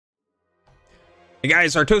Hey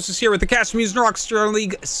guys, Artosis here with the CasterMuse Narak Star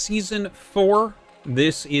League Season 4.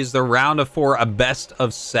 This is the round of 4, a best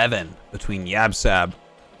of 7 between Yabsab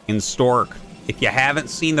and Stork. If you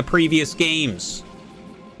haven't seen the previous games,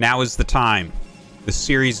 now is the time. The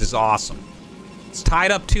series is awesome. It's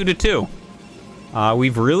tied up 2-2.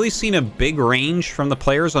 We've really seen a big range from the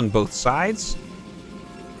players on both sides.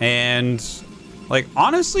 And, like,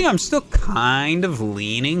 honestly, I'm still kind of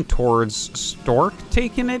leaning towards Stork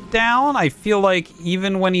taking it down. I feel like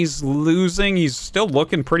even when he's losing, he's still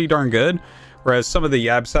looking pretty darn good. Whereas some of the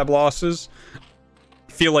Yabsab losses,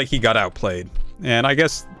 feel like he got outplayed. And I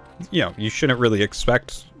guess, you know, you shouldn't really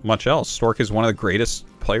expect much else. Stork is one of the greatest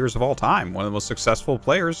players of all time. One of the most successful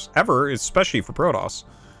players ever, especially for Protoss.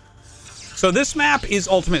 So this map is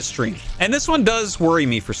Ultimate Stream. And this one does worry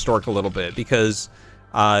me for Stork a little bit because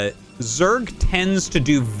Zerg tends to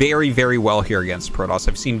do very, very well here against Protoss.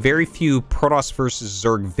 I've seen very few Protoss versus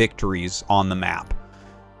Zerg victories on the map.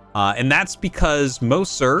 And that's because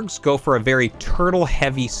most Zergs go for a very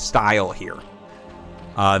turtle-heavy style here.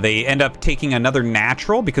 They end up taking another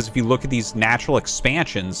natural, because if you look at these natural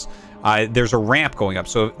expansions, there's a ramp going up.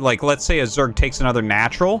 So, like, let's say a Zerg takes another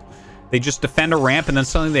natural, they just defend a ramp, and then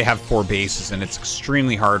suddenly they have 4 bases, and it's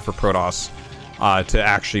extremely hard for Protoss to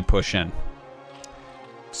actually push in.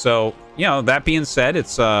 So, you know, that being said,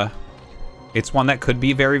 it's one that could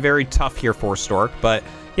be very, very tough here for Stork, but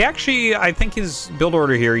he actually, I think his build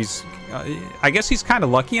order here, he's, I guess he's kind of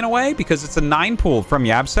lucky in a way, because it's a 9 pool from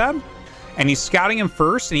Yabsab, and he's scouting him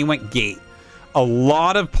first, and he went gate. A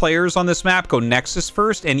lot of players on this map go Nexus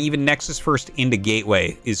first, and even Nexus first into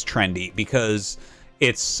Gateway is trendy, because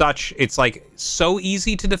it's like so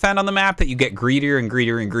easy to defend on the map that you get greedier and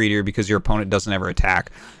greedier and greedier because your opponent doesn't ever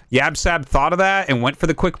attack. Yabsab thought of that and went for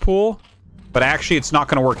the quick pool, but actually it's not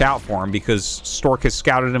going to work out for him because Stork has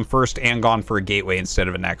scouted him first and gone for a gateway instead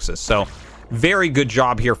of a Nexus. So very good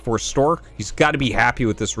job here for Stork. He's got to be happy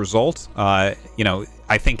with this result. You know,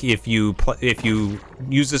 I think if you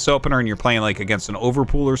use this opener and you're playing like against an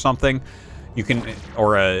overpool or something, you can,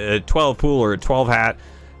 or a 12 pool or a 12 hat,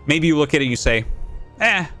 maybe you look at it and you say,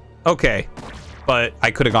 okay, but I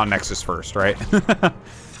could have gone Nexus first, right?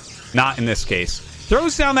 Not in this case.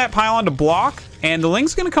 Throws down that pylon to block, and the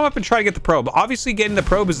Ling's going to come up and try to get the probe. Obviously, getting the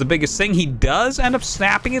probe is the biggest thing. He does end up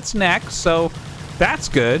snapping its neck, so that's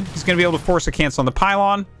good. He's going to be able to force a cancel on the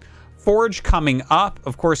pylon. Forge coming up.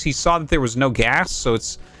 Of course, he saw that there was no gas, so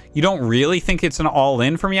you don't really think it's an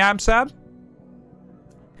all-in from Yabsab.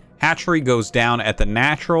 Hatchery goes down at the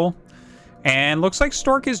natural. And looks like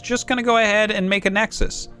Stork is just going to go ahead and make a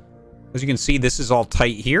Nexus. As you can see, this is all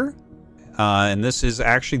tight here. And this is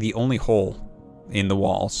actually the only hole in the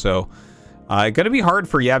wall. So, it's going to be hard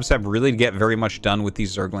for Yabsab really to get very much done with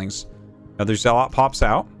these Zerglings. Another Zealot pops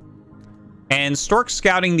out. And Stork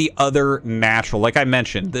scouting the other natural. Like I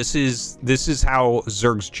mentioned, this is how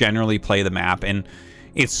Zergs generally play the map. And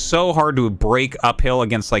it's so hard to break uphill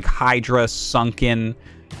against like Hydra, Sunken,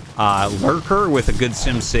 Lurker with a good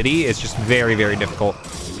Sim City. It's just very, very difficult.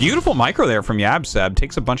 Beautiful micro there from Yabsab.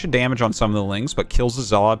 Takes a bunch of damage on some of the Lings, but kills the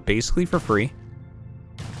Zealot basically for free.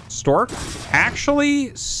 Stork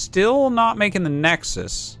actually still not making the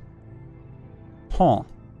Nexus. Huh.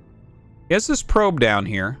 He has this probe down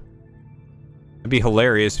here. It'd be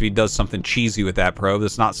hilarious if he does something cheesy with that probe.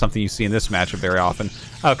 That's not something you see in this matchup very often.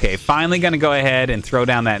 Okay, finally going to go ahead and throw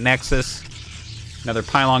down that Nexus. Another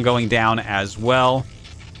pylon going down as well.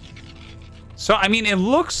 So, I mean, it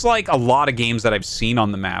looks like a lot of games that I've seen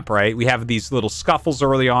on the map, right? We have these little scuffles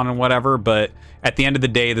early on and whatever, but at the end of the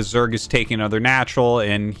day, the Zerg is taking another natural,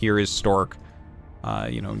 and here is Stork,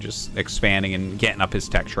 you know, just expanding and getting up his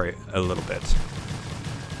tech tray a little bit.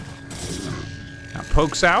 Now,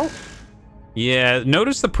 pokes out. Yeah,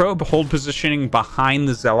 notice the probe hold positioning behind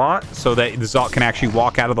the Zealot so that the Zealot can actually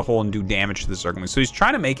walk out of the hole and do damage to the Zergling. So he's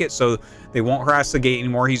trying to make it so they won't harass the gate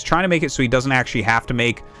anymore. He's trying to make it so he doesn't actually have to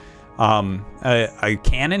make a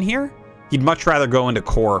cannon here. He'd much rather go into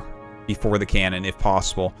core before the cannon if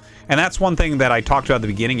possible. And that's one thing that I talked about at the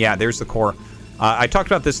beginning. Yeah, there's the core. I talked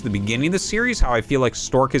about this at the beginning of the series, how I feel like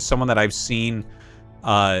Stork is someone that I've seen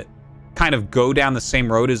kind of go down the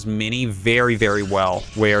same road as Mini very, very well,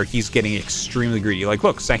 where he's getting extremely greedy. Like,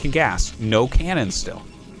 look, second gas, no cannon still.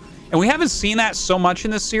 And we haven't seen that so much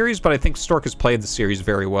in this series, but I think Stork has played the series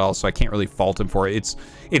very well, so I can't really fault him for it.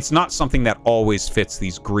 It's not something that always fits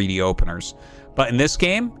these greedy openers. But in this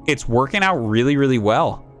game, it's working out really, really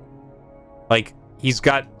well. Like, he's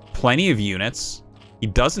got plenty of units. He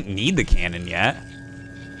doesn't need the cannon yet.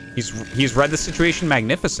 He's read the situation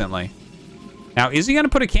magnificently. Now, is he going to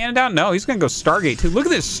put a cannon down? No, he's going to go Stargate, too. Look at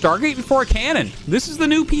this, Stargate before a cannon. This is the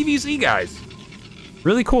new PvZ, guys.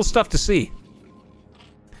 Really cool stuff to see.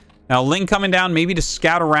 Now, Ling coming down maybe to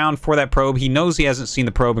scout around for that probe. He knows he hasn't seen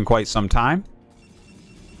the probe in quite some time.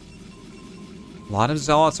 A lot of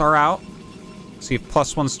Zealots are out. See if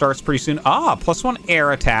 +1 starts pretty soon. Ah, +1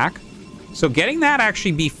 air attack. So getting that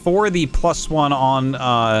actually before the +1 on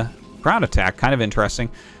ground attack. Kind of interesting.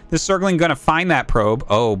 This Zergling going to find that probe.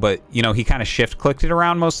 Oh, but, you know, he kind of shift-clicked it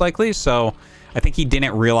around most likely. So I think he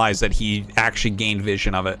didn't realize that he actually gained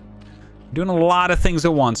vision of it. Doing a lot of things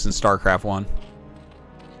at once in StarCraft 1.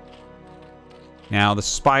 Now the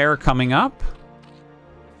Spire coming up.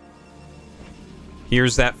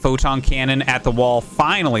 Here's that photon cannon at the wall.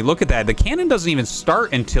 Finally, look at that. The cannon doesn't even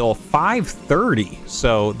start until 5:30.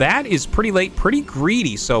 So that is pretty late, pretty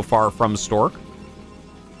greedy so far from Stork.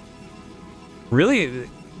 Really,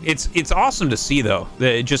 it's awesome to see, though.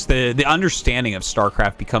 The understanding of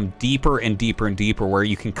StarCraft become deeper and deeper and deeper, where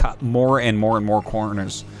you can cut more and more and more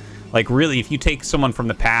corners. Like, really, if you take someone from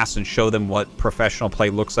the past and show them what professional play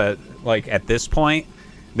looks like at this point,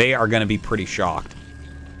 they are going to be pretty shocked.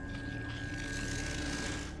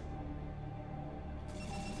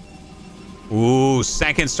 Ooh,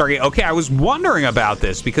 second Stargate. Okay, I was wondering about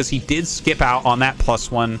this because he did skip out on that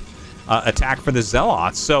 +1 attack for the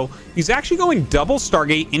Zealots. So he's actually going double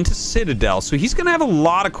Stargate into Citadel. So he's going to have a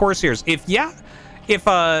lot of Corsairs. If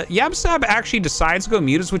yabsab actually decides to go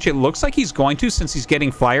Mutas, which it looks like he's going to since he's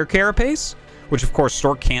getting Flyer Carapace, which of course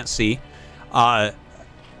Stork can't see,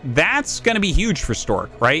 that's going to be huge for Stork,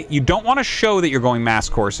 right? You don't want to show that you're going mass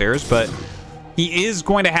Corsairs, but he is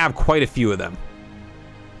going to have quite a few of them.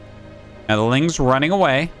 Now the Ling's running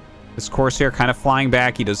away. This Corsair kind of flying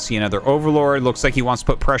back. He does see another Overlord. Looks like he wants to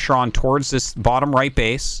put pressure on towards this bottom right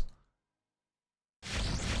base.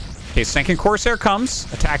 Okay, second Corsair comes,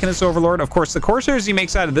 attacking this Overlord. Of course, the Corsairs he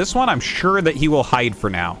makes out of this one, I'm sure that he will hide for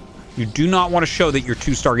now. You do not want to show that you're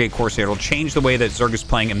 2 Stargate Corsair. It'll change the way that Zerg is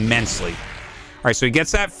playing immensely. All right, so he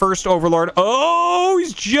gets that first Overlord. Oh,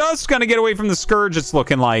 he's just going to get away from the Scourge, it's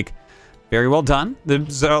looking like. Very well done. The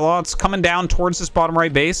Zealots coming down towards this bottom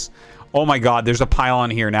right base. Oh my god, there's a pylon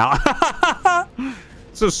here now.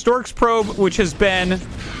 So Stork's probe, which has been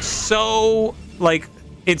so, like,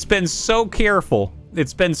 it's been so careful.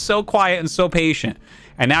 It's been so quiet and so patient.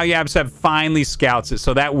 And now yabsab finally scouts it,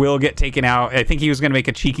 so that will get taken out. I think he was going to make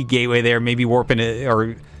a cheeky gateway there, maybe warp it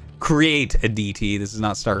or create a DT. This is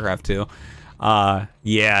not StarCraft 2.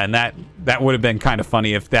 Yeah, and that would have been kind of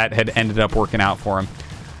funny if that had ended up working out for him.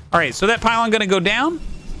 All right, so that pylon going to go down.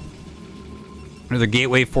 Another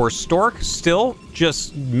gateway for Stork, still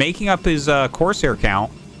just making up his Corsair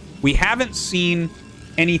count. We haven't seen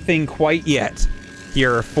anything quite yet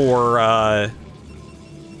here for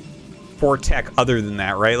tech other than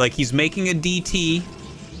that, right? Like, he's making a DT.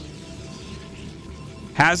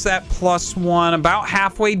 Has that +1, about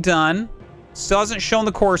halfway done. Still hasn't shown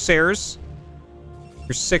the Corsairs.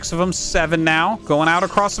 There's 6 of them, 7 now. Going out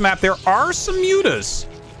across the map. There are some mutas.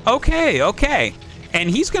 Okay, okay. And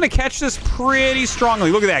he's going to catch this pretty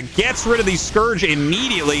strongly. Look at that. Gets rid of the Scourge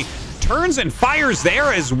immediately. Turns and fires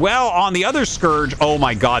there as well on the other Scourge. Oh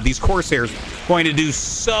my god, these Corsairs going to do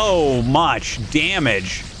so much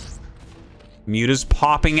damage. Mutas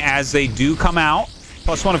popping as they do come out.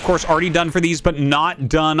 +1, of course, already done for these, but not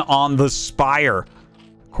done on the Spire.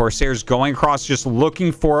 Corsairs going across, just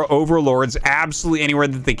looking for Overlords absolutely anywhere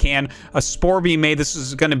that they can. A Spore being made. This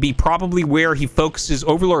is going to be probably where he focuses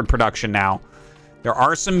Overlord production now. There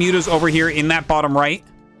are some mutas over here in that bottom right.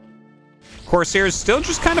 Corsairs still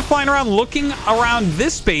just kind of flying around, looking around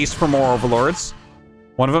this base for more Overlords.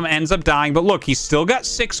 One of them ends up dying, but look, he's still got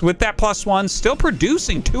 6 with that +1, still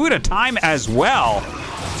producing 2 at a time as well.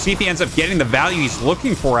 See if he ends up getting the value he's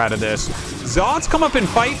looking for out of this. Zealots come up and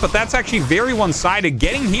fight, but that's actually very one-sided.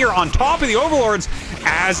 Getting here on top of the Overlords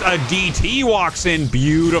as a DT walks in.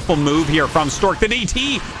 Beautiful move here from Stork. The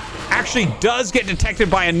DT actually does get detected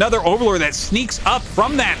by another Overlord that sneaks up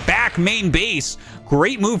from that back main base.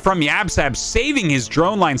 Great move from yabsab, saving his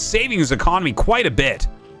drone line, saving his economy quite a bit.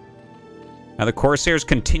 Now the Corsairs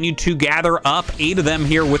continue to gather up, 8 of them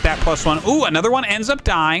here with that +1. Ooh, another one ends up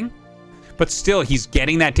dying. But still, he's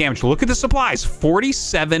getting that damage. Look at the supplies.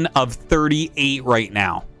 47 of 38 right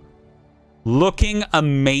now. Looking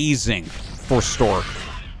amazing for Stork.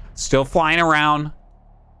 Still flying around.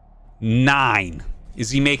 9. Is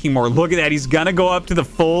he making more? Look at that. He's going to go up to the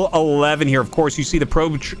full 11 here. Of course, you see the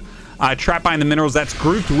probe trap behind the minerals. That's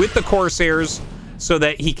grouped with the Corsairs so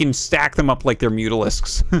that he can stack them up like they're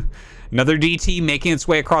Mutalisks. Another DT making its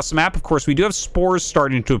way across the map. Of course, we do have spores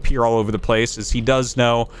starting to appear all over the place, as he does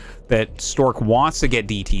know that Stork wants to get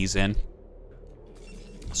DTs in.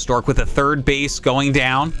 Stork with a 3rd base going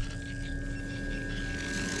down.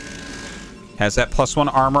 Has that +1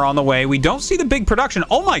 armor on the way. We don't see the big production.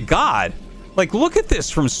 Oh my god. Like, look at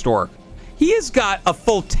this from Stork. He has got a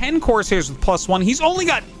full 10 Corsairs with +1. He's only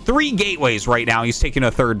got 3 gateways right now. He's taking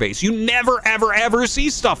a third base. You never, ever, ever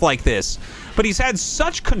see stuff like this. But he's had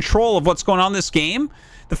such control of what's going on in this game.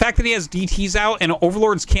 The fact that he has DTs out and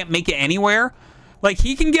Overlords can't make it anywhere. Like,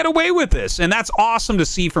 he can get away with this. And that's awesome to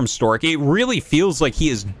see from Stork. It really feels like he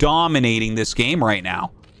is dominating this game right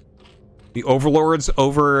now. The Overlords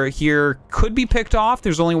over here could be picked off.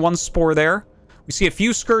 There's only 1 Spore there. We see a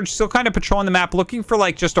few Scourge still kind of patrolling the map, looking for,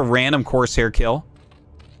 like, just a random Corsair kill.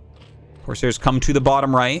 Corsairs come to the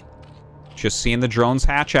bottom right. Just seeing the drones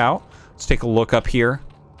hatch out. Let's take a look up here.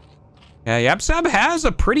 Yeah, yabsab has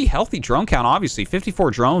a pretty healthy drone count, obviously.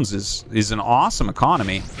 54 drones is an awesome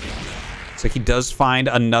economy. Looks like he does find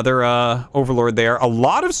another Overlord there. A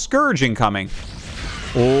lot of Scourge incoming.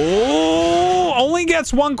 Oh, only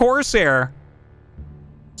gets 1 Corsair.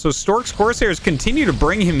 So Stork's Corsairs continue to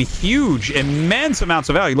bring him huge, immense amounts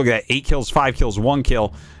of value. Look at that, 8 kills, 5 kills, 1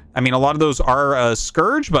 kill. I mean, a lot of those are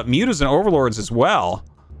Scourge, but Mutas and Overlords as well.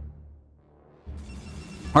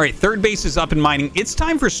 All right, third base is up in mining. It's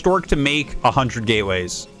time for Stork to make 100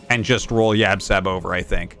 gateways and just roll yabsab over, I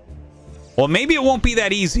think. Well, maybe it won't be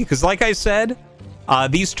that easy, because like I said,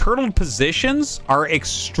 these turtled positions are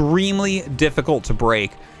extremely difficult to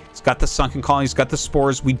break. It's got the sunken colony, it's got the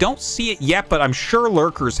spores. We don't see it yet, but I'm sure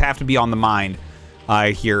lurkers have to be on the mind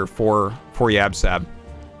here for yabsab.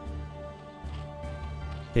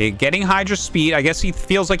 Okay, getting Hydra speed. I guess he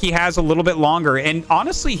feels like he has a little bit longer. And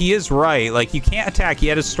honestly, he is right. Like, you can't attack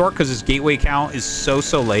yet as Stork because his gateway count is so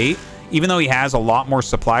late. Even though he has a lot more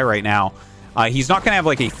supply right now. He's not going to have,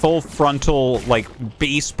 like, a full frontal, like,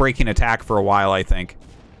 base-breaking attack for a while, I think.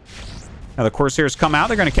 Now, the Corsairs come out.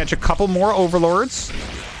 They're going to catch a couple more Overlords.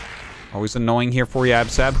 Always annoying here for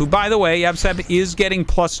yabsab, who, by the way, yabsab is getting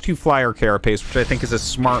 +2 flyer carapace, which I think is a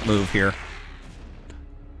smart move here.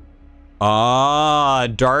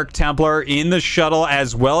 Dark Templar in the shuttle,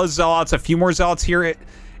 as well as Zealots. A few more Zealots here.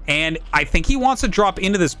 And I think he wants to drop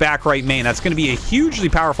into this back right main. That's going to be a hugely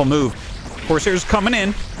powerful move. Corsairs coming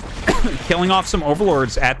in. Killing off some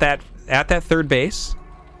Overlords at that third base.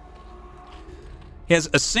 He has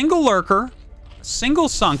a single Lurker, single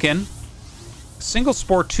Sunken, single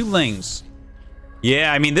Spore, 2 Lings.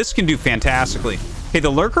 Yeah, I mean, this can do fantastically. Okay,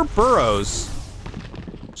 the Lurker burrows.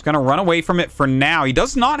 He's going to run away from it for now. He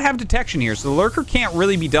does not have detection here, so the Lurker can't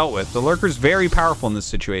really be dealt with. The Lurker's very powerful in this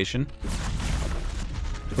situation.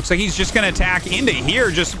 Looks like he's just going to attack into here,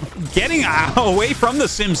 just getting away from the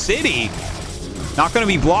Sim City. Not going to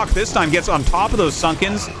be blocked this time. Gets on top of those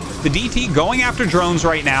Sunkens. The DT going after drones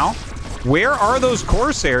right now. Where are those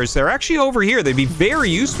Corsairs? They're actually over here. They'd be very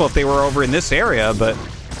useful if they were over in this area, but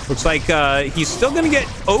looks like he's still going to get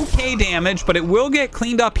okay damage, but it will get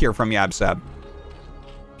cleaned up here from yabsab.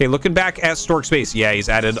 Okay, looking back at Stork's base. Yeah, he's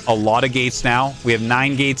added a lot of gates now. We have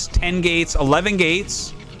 9 gates, 10 gates, 11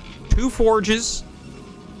 gates, 2 forges,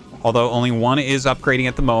 although only 1 is upgrading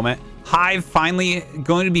at the moment. Hive finally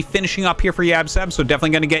going to be finishing up here for yabsab, so definitely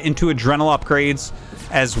going to get into Adrenal upgrades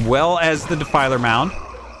as well as the Defiler Mound.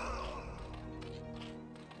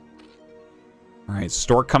 All right,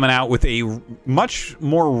 Stork coming out with a much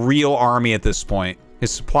more real army at this point.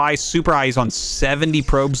 His supply super high. He's on 70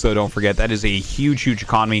 probes, though, don't forget. That is a huge, huge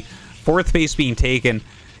economy. 4th base being taken.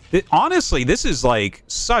 Honestly, this is, like,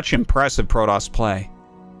 such impressive Protoss play.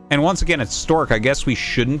 And once again, it's Stork. I guess we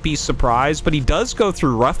shouldn't be surprised, but he does go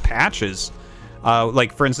through rough patches.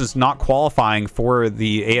 Like, for instance, not qualifying for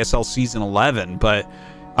the ASL Season 11, but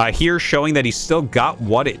here showing that he's still got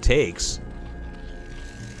what it takes.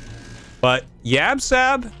 But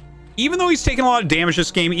yabsab, even though he's taken a lot of damage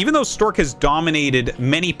this game, even though Stork has dominated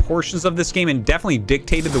many portions of this game and definitely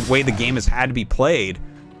dictated the way the game has had to be played,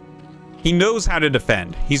 he knows how to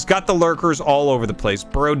defend. He's got the Lurkers all over the place,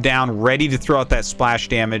 burrowed down, ready to throw out that splash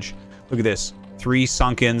damage. Look at this. 3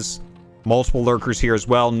 Sunkens, multiple Lurkers here as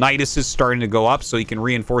well. Nidus is starting to go up so he can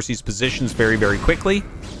reinforce these positions very, very quickly.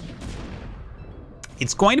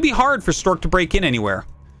 It's going to be hard for Stork to break in anywhere.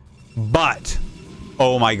 But,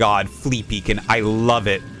 oh my god, Fleet Beacon. I love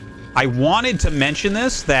it. I wanted to mention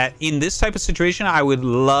this, that in this type of situation, I would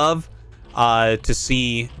love to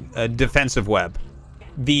see a defensive web.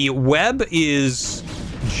 The web is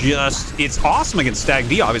just, it's awesome against Stag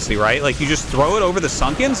D, obviously, right? Like, you just throw it over the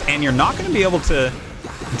Sunkens, and you're not going to be able to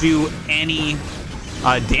do any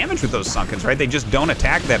damage with those Sunkens, right? They just don't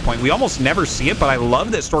attack at that point. We almost never see it, but I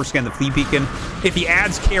love that Stork's getting the Fleet Beacon. If he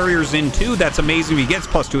adds carriers in, too, that's amazing. If he gets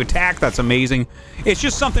 +2 attack, that's amazing. It's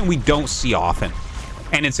just something we don't see often,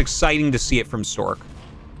 and it's exciting to see it from Stork.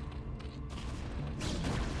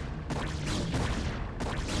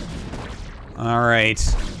 All right.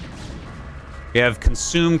 We have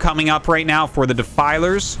Consume coming up right now for the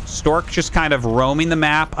Defilers. Stork just kind of roaming the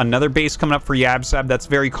map. Another base coming up for yabsab. That's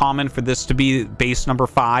very common for this to be base number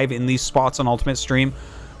 5 in these spots on Ultimate Stream.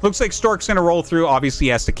 Looks like Stork's going to roll through. Obviously,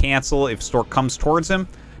 he has to cancel if Stork comes towards him.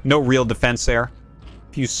 No real defense there.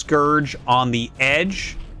 A few Scourge on the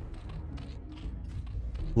edge.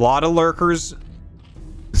 A lot of Lurkers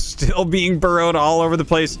still being burrowed all over the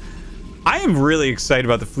place. I am really excited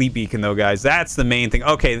about the Fleet Beacon, though, guys. That's the main thing.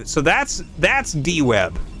 Okay, so that's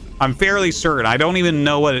D-Web. I'm fairly certain. I don't even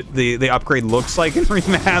know what the upgrade looks like in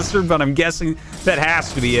Remastered, but I'm guessing that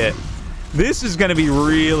has to be it. This is going to be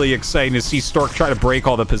really exciting to see Stork try to break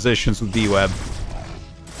all the positions with D-Web.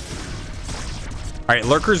 All right,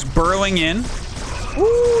 Lurkers burrowing in.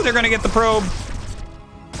 Ooh, they're going to get the probe.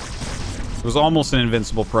 It was almost an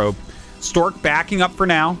invincible probe. Stork backing up for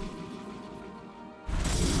now.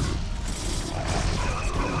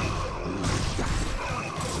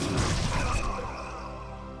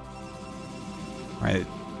 All right,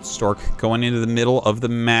 Stork going into the middle of the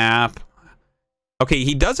map. Okay,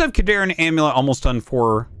 he does have Kadarin Amulet almost done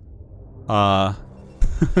for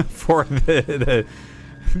for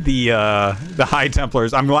the High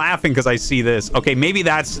Templars. I'm laughing because I see this. Okay, maybe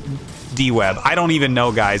that's D-Web. I don't even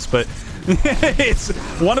know, guys, but it's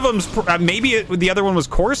one of them's maybe the other one was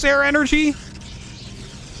Corsair Energy,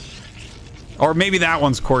 or maybe that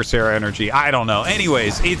one's Corsair Energy. I don't know.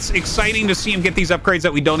 Anyways, it's exciting to see him get these upgrades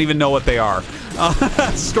that we don't even know what they are.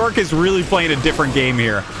 Stork is really playing a different game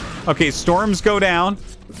here. Okay, storms go down.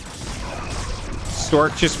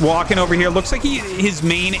 Stork just walking over here. Looks like his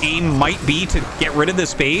main aim might be to get rid of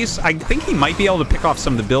this base. I think he might be able to pick off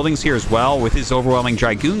some of the buildings here as well with his overwhelming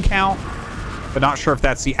Dragoon count, but not sure if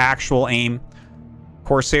that's the actual aim.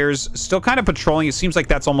 Corsairs still kind of patrolling. It seems like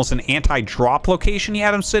that's almost an anti-drop location he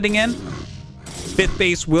had him sitting in. 5th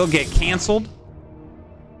base will get canceled.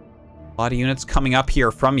 A lot of units coming up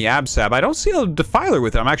here from yabsab. I don't see a Defiler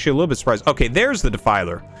with it. I'm actually a little bit surprised. Okay, there's the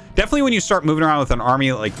Defiler. Definitely when you start moving around with an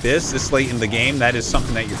army like this late in the game, that is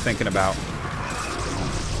something that you're thinking about.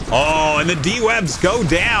 Oh, and the D-Webs go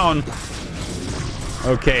down.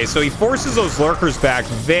 Okay, so he forces those Lurkers back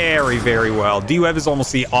very, very well. D-Web is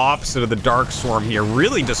almost the opposite of the Dark Swarm here,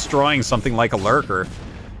 really destroying something like a Lurker.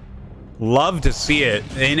 Love to see it.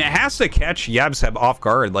 And it has to catch yabsab off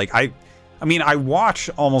guard. Like, I mean, I watch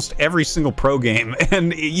almost every single pro game,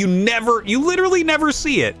 and you literally never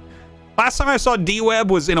see it. Last time I saw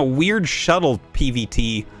D-Web was in a weird shuttle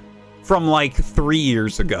PVT from like 3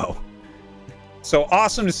 years ago. So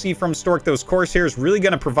awesome to see from Stork. Those Corsairs really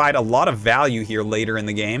going to provide a lot of value here later in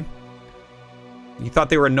the game. You thought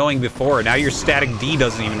they were annoying before. Now your static D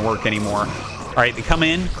doesn't even work anymore. All right, they come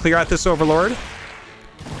in, clear out this Overlord.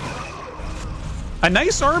 A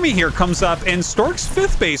nice army here comes up, and Stork's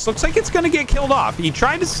 5th base looks like it's going to get killed off. He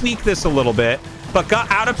tried to sneak this a little bit, but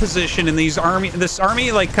got out of position, and this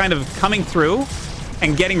army like kind of coming through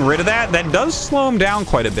and getting rid of that. That does slow him down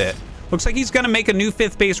quite a bit. Looks like he's going to make a new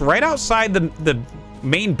 5th base right outside the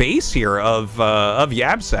main base here of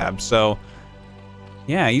yabsab. So,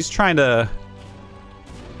 yeah, he's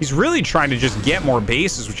really trying to just get more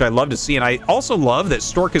bases, which I love to see. And I also love that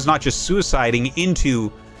Stork is not just suiciding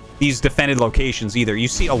into these defended locations either. You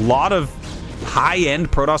see a lot of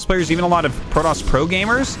high-end Protoss players, even a lot of Protoss pro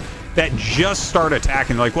gamers, that just start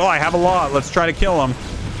attacking. They're like, well, I have a lot. Let's try to kill him.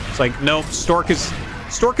 It's like, nope, Stork is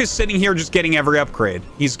sitting here just getting every upgrade.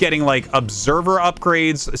 He's getting, like, Observer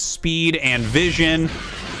upgrades, speed and vision.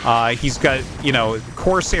 He's got, you know,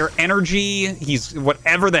 Corsair Energy. He's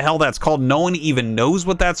whatever the hell that's called. No one even knows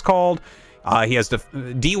what that's called. He has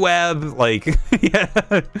D-Web, like,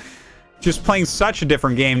 yeah. Just playing such a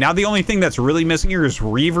different game. Now the only thing that's really missing here is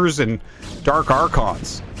Reavers and Dark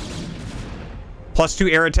Archons.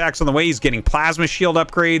 +2 air attacks on the way. He's getting Plasma Shield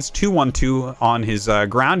upgrades. 2-1-2 on his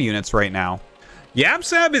ground units right now.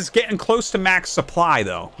 yabsab is getting close to max supply,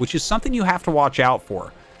 though, which is something you have to watch out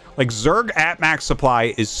for. Like, Zerg at max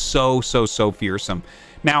supply is so fearsome.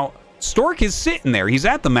 Now, Stork is sitting there. He's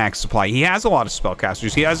at the max supply. He has a lot of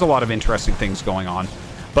Spellcasters. He has a lot of interesting things going on.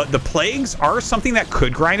 But the Plagues are something that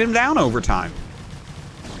could grind him down over time.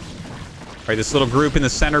 All right, this little group in the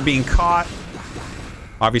center being caught.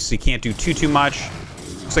 Obviously can't do too much.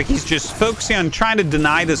 Looks like he's just focusing on trying to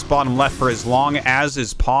deny this bottom left for as long as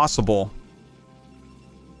is possible.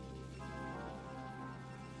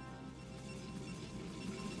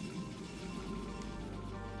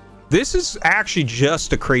 This is actually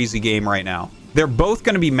just a crazy game right now. They're both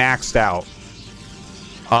going to be maxed out.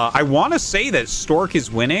 I want to say that Stork is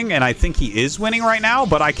winning, and I think he is winning right now,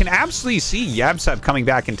 but I can absolutely see yabsab coming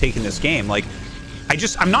back and taking this game. Like,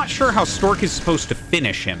 I'm not sure how Stork is supposed to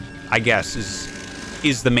finish him. I guess,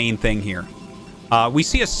 is the main thing here. We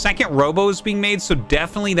see a second robo is being made, so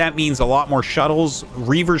definitely that means a lot more shuttles.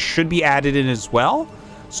 Reavers should be added in as well.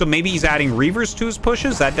 So maybe he's adding Reavers to his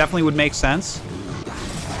pushes. That definitely would make sense.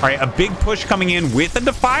 All right, a big push coming in with a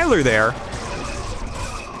Defiler there.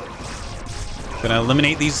 Gonna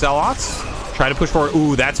eliminate these Zealots. Try to push forward.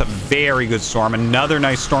 Ooh, that's a very good storm. Another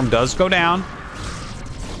nice storm does go down.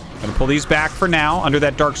 Gonna pull these back for now. Under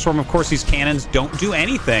that Dark Storm, of course, these cannons don't do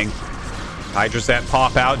anything. Hydras that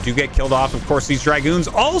pop out do get killed off. Of course, these Dragoons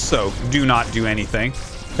also do not do anything.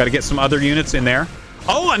 Got to get some other units in there.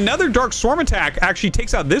 Oh, another Dark Storm attack actually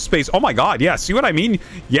takes out this base. Oh my god, yeah, see what I mean?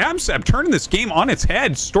 Yabsab turning this game on its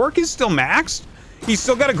head. Stork is still maxed. He's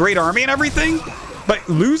still got a great army and everything, but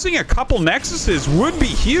losing a couple Nexuses would be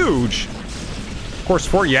huge. Of course,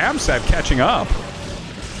 for Yabsab catching up.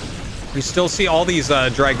 We still see all these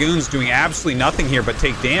Dragoons doing absolutely nothing here but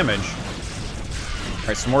take damage. All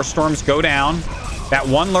right, some more storms go down. That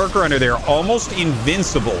one lurker under there, almost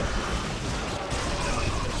invincible.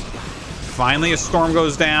 Finally, a storm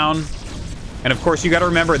goes down. And of course, you got to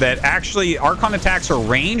remember that actually Archon attacks are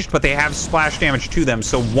ranged, but they have splash damage to them.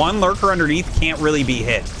 So one lurker underneath can't really be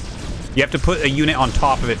hit. You have to put a unit on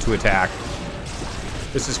top of it to attack.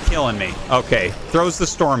 This is killing me. Okay, throws the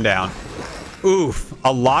storm down. Oof,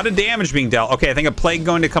 a lot of damage being dealt. Okay, I think a plague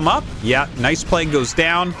going to come up. Yeah, nice plague goes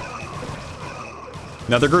down.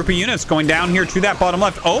 Another group of units going down here to that bottom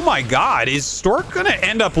left. Oh my god, is Stork going to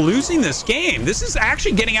end up losing this game? This is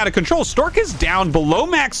actually getting out of control. Stork is down below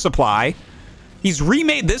max supply. He's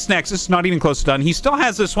remade this Nexus, not even close to done. He still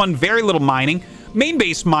has this one, very little mining. Main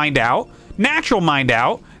base mined out. Natural mined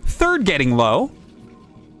out. Third getting low.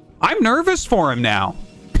 I'm nervous for him now.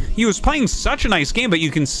 He was playing such a nice game, but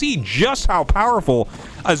you can see just how powerful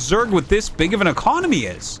a Zerg with this big of an economy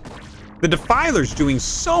is. The Defiler's doing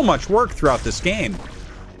so much work throughout this game.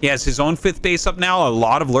 He has his own 5th base up now. A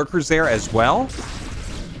lot of lurkers there as well.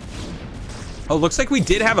 Oh, looks like we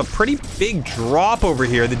did have a pretty big drop over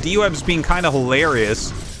here. The D-Web's being kind of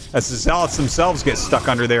hilarious as the Zealots themselves get stuck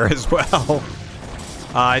under there as well.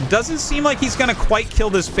 It doesn't seem like he's going to quite kill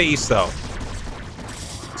this base, though.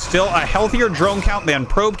 Still a healthier drone count than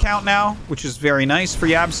probe count now, which is very nice for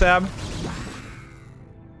Yabsab.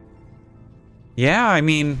 Yeah, I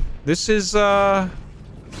mean, this is, I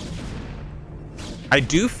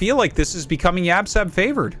do feel like this is becoming Yabsab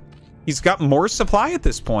favored. He's got more supply at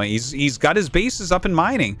this point. He's got his bases up and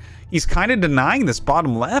mining. He's kind of denying this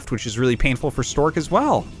bottom left, which is really painful for Stork as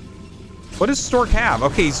well. What does Stork have?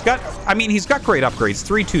 Okay, he's got great upgrades.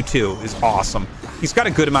 322 is awesome. He's got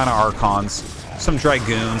a good amount of Archons, some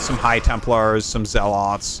Dragoons, some High Templars, some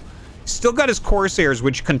Zealots. Still got his Corsairs,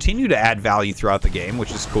 which continue to add value throughout the game,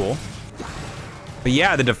 which is cool. But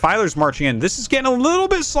yeah, the Defiler's marching in. This is getting a little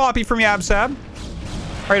bit sloppy from Yabsab.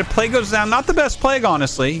 All right, a plague goes down. Not the best plague,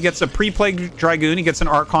 honestly. He gets a pre-plague Dragoon. He gets an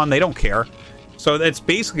Archon. They don't care. So it's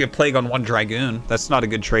basically a plague on one Dragoon. That's not a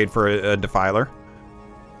good trade for a Defiler.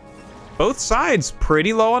 Both sides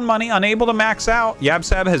pretty low on money, unable to max out.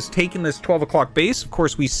 Yabsab has taken this 12 o'clock base. Of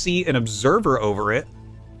course, we see an observer over it.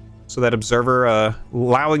 So that observer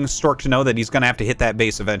allowing Stork to know that he's going to have to hit that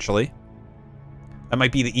base eventually. That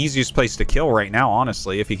might be the easiest place to kill right now,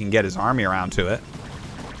 honestly, if he can get his army around to it.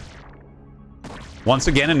 Once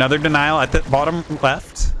again, another denial at the bottom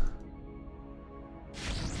left.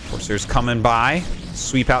 Corsairs coming by.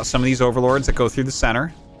 Sweep out some of these overlords that go through the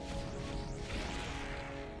center.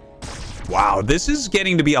 Wow, this is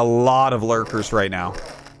getting to be a lot of lurkers right now.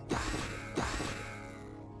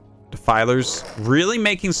 Defilers really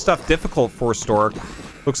making stuff difficult for Stork.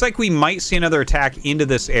 Looks like we might see another attack into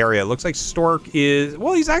this area. Looks like Stork is...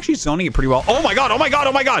 Well, he's actually zoning it pretty well. Oh my god, oh my god,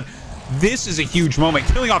 oh my god! This is a huge moment.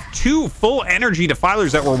 Killing off 2 full energy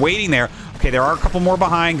Defilers that were waiting there. Okay, there are a couple more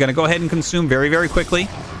behind. Gonna go ahead and consume very, very quickly.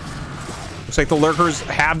 Looks like the lurkers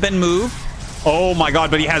have been moved. Oh my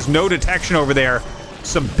god, but he has no detection over there.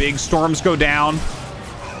 Some big storms go down.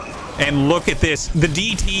 And look at this. The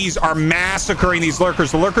DTs are massacring these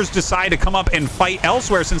lurkers. The lurkers decide to come up and fight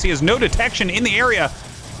elsewhere since he has no detection in the area.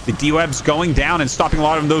 The D-Web's going down and stopping a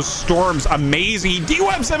lot of those storms. Amazing. He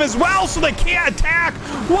D-Webs them as well so they can't attack.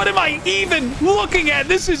 What am I even looking at?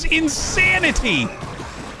 This is insanity.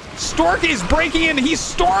 Stork is breaking in. He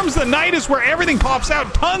storms the Nidus where everything pops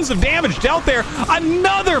out. Tons of damage dealt there.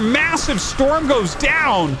 Another massive storm goes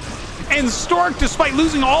down. And Stork, despite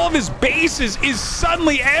losing all of his bases, is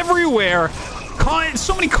suddenly everywhere.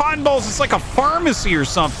 So many cotton balls, it's like a pharmacy or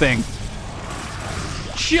something.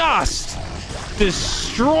 Just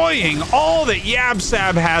destroying all that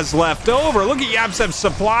Yabsab has left over. Look at Yabsab's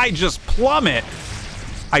supply just plummet.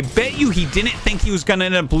 I bet you he didn't think he was going to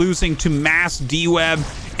end up losing to mass D-Web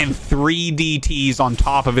and 3 DTs on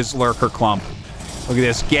top of his lurker clump. Look at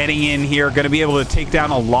this, getting in here, going to be able to take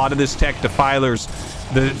down a lot of this tech defilers.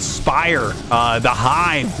 The Spire, the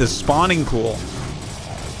Hive, the spawning pool.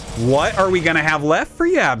 What are we going to have left for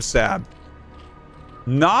yabsab?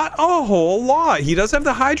 Not a whole lot. He does have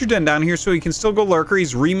the Hydra Den down here, so he can still go lurker.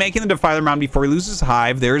 He's remaking the Defiler Mound before he loses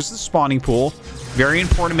Hive. There's the spawning pool. Very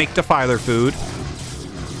important to make Defiler food.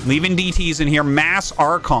 Leaving DTs in here. Mass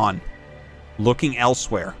Archon. Looking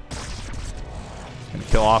elsewhere. Gonna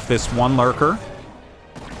kill off this one lurker.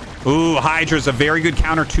 Ooh, Hydra's a very good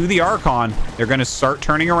counter to the Archon. They're gonna start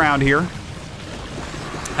turning around here.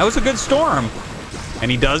 That was a good storm. And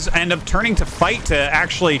he does end up turning to fight to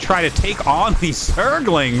actually try to take on these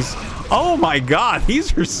Zerglings. Oh my god,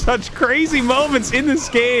 these are such crazy moments in this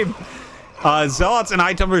game. Zealots and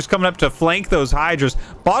High Templars coming up to flank those Hydras.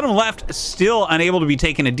 Bottom left, still unable to be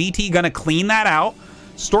taken. A DT gonna clean that out.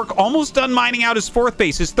 Stork almost done mining out his 4th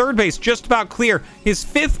base. His 3rd base just about clear. His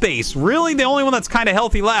 5th base, really the only one that's kind of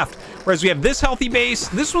healthy left. Whereas we have this healthy base.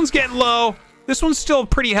 This one's getting low. This one's still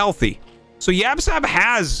pretty healthy. So yabsab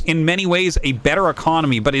has, in many ways, a better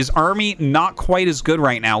economy, but his army not quite as good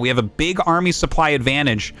right now. We have a big army supply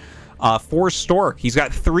advantage for Stork. He's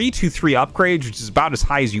got 323 upgrades, which is about as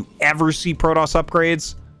high as you ever see Protoss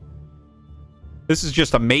upgrades. This is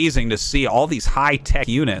just amazing to see all these high-tech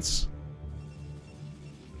units.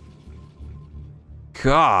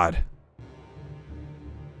 God.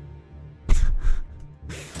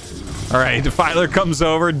 All right, Defiler comes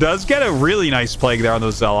over. Does get a really nice plague there on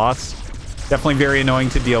those Zealots. Definitely very annoying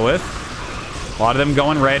to deal with. A lot of them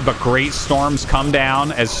going red, but great storms come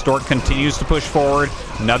down as Stork continues to push forward.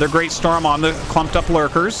 Another great storm on the clumped up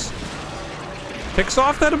lurkers. Picks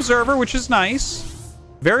off that Observer, which is nice.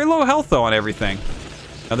 Very low health, though, on everything.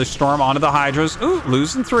 Another storm onto the Hydras. Ooh,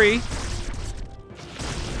 losing 3.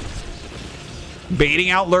 Baiting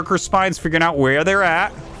out lurker spines, figuring out where they're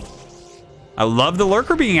at. I love the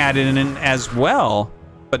lurker being added in as well.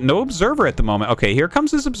 But no Observer at the moment. Okay, here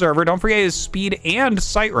comes his Observer. Don't forget his speed and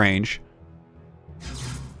sight range.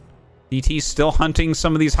 DT's still hunting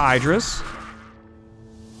some of these Hydras.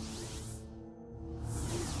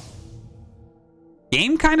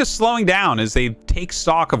 Game kind of slowing down as they take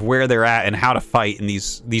stock of where they're at and how to fight in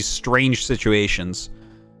these strange situations.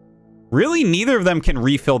 Really, neither of them can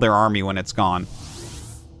refill their army when it's gone.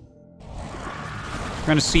 We're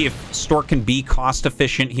going to see if Stork can be cost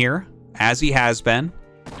efficient here, as he has been.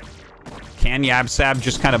 Can yabsab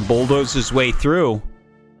just kind of bulldoze his way through?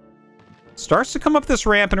 Starts to come up this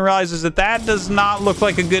ramp and realizes that that does not look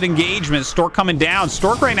like a good engagement. Stork coming down.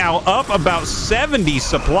 Stork right now up about 70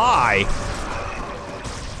 supply.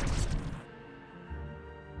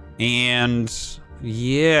 And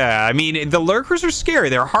yeah, I mean, the lurkers are scary.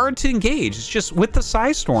 They're hard to engage. It's just with the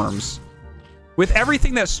Psy Storms. With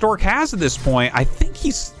everything that Stork has at this point, I think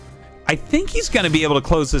he's going to be able to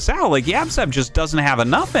close this out. Like, yabsab just doesn't have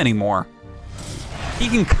enough anymore. He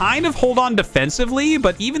can kind of hold on defensively,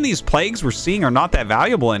 but even these plagues we're seeing are not that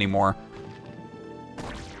valuable anymore.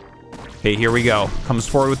 Okay, here we go. Comes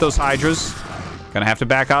forward with those Hydras. Gonna have to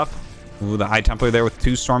back up. Ooh, the High Templar there with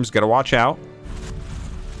 2 storms. Gotta watch out.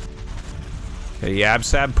 Okay,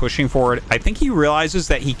 yabsab pushing forward. I think he realizes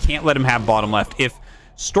that he can't let him have bottom left. If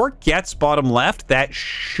Stork gets bottom left, that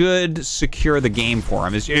should secure the game for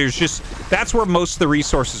him. It's just, that's where most of the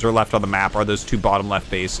resources are left on the map, are those 2 bottom left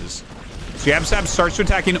bases. So yabsab starts to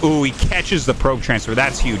attacking. Ooh, he catches the probe transfer.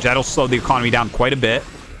 That's huge. That'll slow the economy down quite a bit.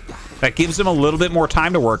 That gives him a little bit more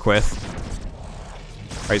time to work with.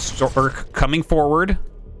 All right, Stork coming forward.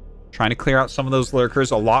 Trying to clear out some of those lurkers.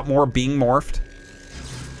 A lot more being morphed.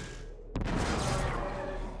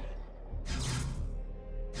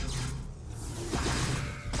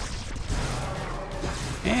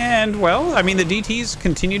 And, well, I mean, the DTs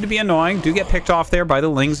continue to be annoying. Do get picked off there by the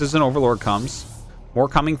Lings as an Overlord comes. More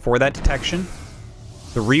coming for that detection.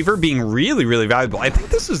 The Reaver being really, really valuable. I think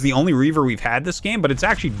this is the only Reaver we've had this game, but it's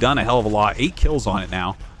actually done a hell of a lot. 8 kills on it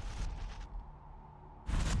now.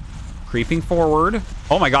 Creeping forward.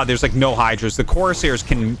 Oh my god, there's like no Hydras. The Corsairs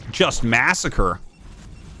can just massacre.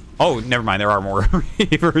 Oh, never mind. There are more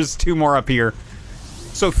Reavers. 2 more up here.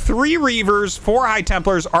 So 3 Reavers, 4 High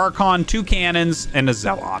Templars, Archon, 2 Cannons, and a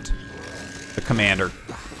Zealot. The Commander.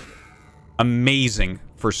 Amazing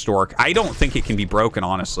for Stork. I don't think it can be broken,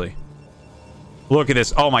 honestly. Look at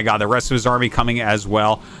this. Oh my god, the rest of his army coming as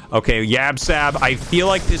well. Okay, yabsab, I feel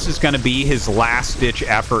like this is going to be his last-ditch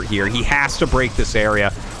effort here. He has to break this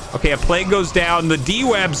area. Okay, a plague goes down. The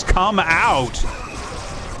D-webs come out.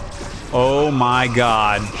 Oh my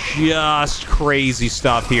god. Just crazy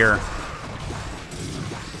stuff here.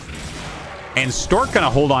 And Stork going to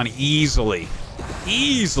hold on easily.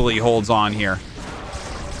 easily holds on here.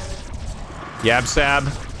 Yabsab.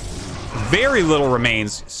 Very little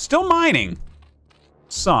remains. Still mining.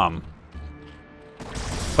 Some.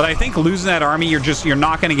 But I think losing that army, you're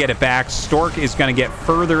not going to get it back. Stork is going to get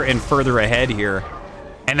further and further ahead here.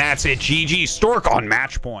 And that's it. GG. Stork on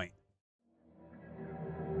match point.